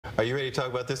Are you ready to talk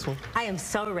about this one? I am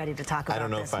so ready to talk about this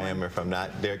one. I don't know if I am or if I'm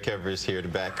not. Derek Kevra is here to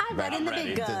back. I'm ready in the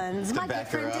big guns. My good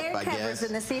friend Derek Kevra is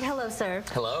in the seat. Hello, sir.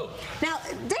 Hello. Now,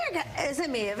 Derek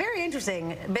sent me a very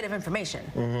interesting bit of information.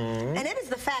 And it is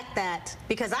the fact that,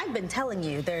 because I've been telling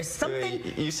you, there's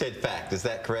something... You said fact. Is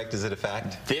that correct? Is it a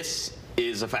fact? This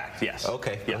is a fact, yes.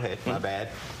 Okay, go ahead. My bad.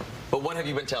 But what have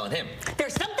you been telling him?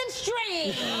 There's something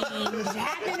strange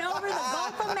happening over the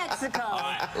Gulf of Mexico. All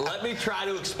right, let me try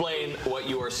to explain what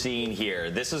you are seeing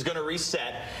here. This is going to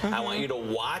reset. I want you to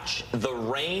watch the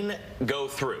rain go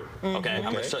through. Okay?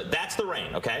 I'm gonna start. That's the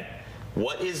rain, okay?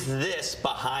 What is this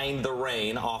behind the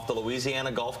rain off the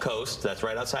Louisiana Gulf Coast? That's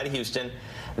right outside of Houston.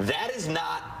 That is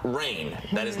not rain.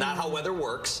 That is not how weather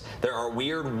works. There are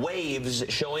weird waves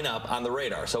showing up on the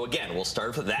radar. So again, we'll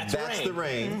start with that's rain. That's the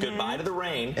rain. Goodbye to the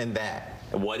rain. And that.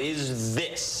 What is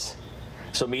this?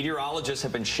 So meteorologists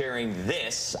have been sharing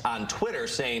this on Twitter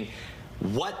saying,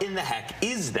 what in the heck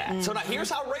is that? So now here's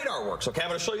how radar works, okay? I'm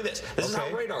going to show you this. This is how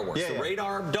radar works. The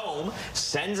radar dome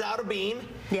sends out a beam.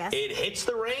 Yes. It hits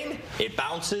the rain. It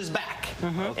bounces back.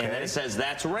 And then it says,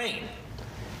 that's rain.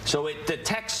 So it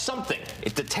detects something.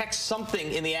 It detects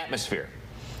something in the atmosphere.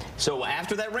 So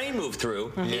after that rain moved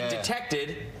through, it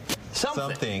detected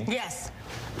something. Yes.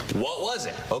 What was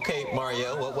it? Okay,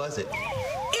 Mario, what was it?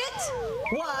 It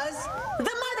was the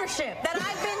mothership that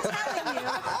I've been telling you.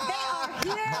 They are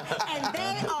here, and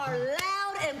they are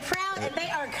loud and proud, and they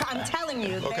are, I'm telling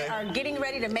you, they are getting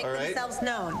ready to make themselves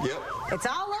known. It's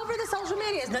all over the social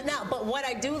medias now, but what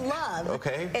I do love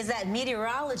is that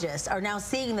meteorologists are now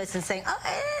seeing this and saying, oh,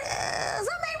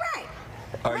 something ain't right.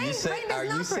 Are you saying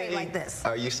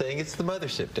it's the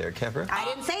mothership, Derek Kevra? I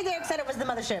didn't say Derek said it was the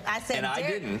mothership. I said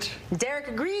Derek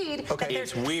agreed that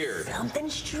there's weird. Something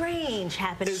strange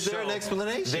happening. Is there an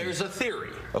explanation? There's a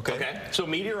theory. Okay. So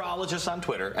meteorologists on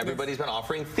Twitter, everybody's been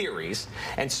offering theories.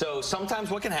 And so sometimes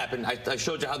what can happen, I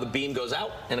showed you how the beam goes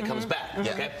out and it comes back.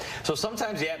 Okay. So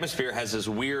sometimes the atmosphere has this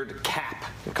weird cap.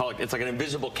 It's like an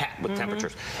invisible cap with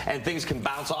temperatures. And things can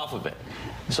bounce off of it.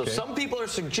 So some people are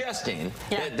suggesting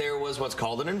that there was what's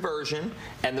called an inversion,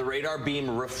 and the radar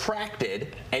beam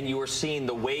refracted, and you were seeing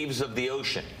the waves of the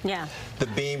ocean. The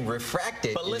beam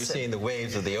refracted, and you're seeing the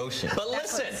waves of the ocean. But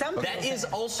listen, that is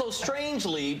also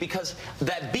strangely, because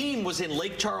that beam was in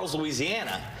Lake Charles,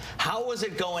 Louisiana. How was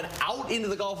it going out into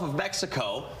the Gulf of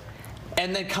Mexico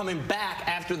and then coming back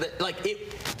after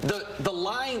the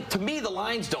line, to me, the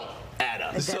lines don't add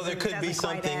up. So there could be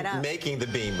something making the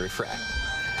beam refract.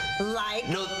 Like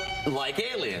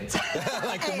aliens.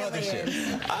 Like the mothership.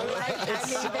 I mean,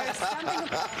 there's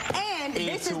something. And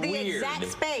this is the exact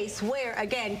space where,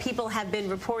 again, people have been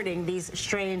reporting these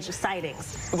strange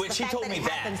sightings. When she told me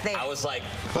that, I was like,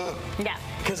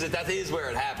 because that is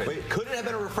where it happened. Could it have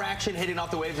been a refraction hitting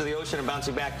off the waves of the ocean and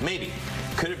bouncing back? Maybe.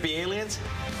 Could it be aliens?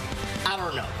 I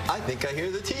don't know. I think I hear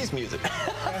the tease music.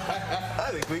 I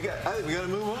think we got to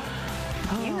move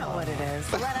on. You know what it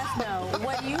is. Let us know.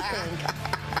 What do you think?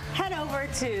 Head over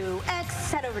to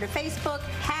X, head over to Facebook,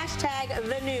 hashtag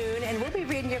the noon, and we'll be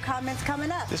reading your comments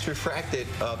coming up. This refracted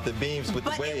the beams with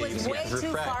the waves. But it was way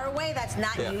too far away. That's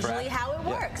not usually how it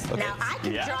works. Now, I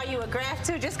can draw you a graph,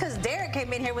 too, just because Derek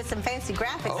came in here with some fancy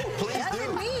graphics. Oh, please do.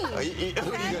 Doesn't mean. Are you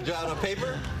going to draw it on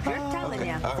paper? We're telling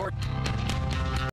you.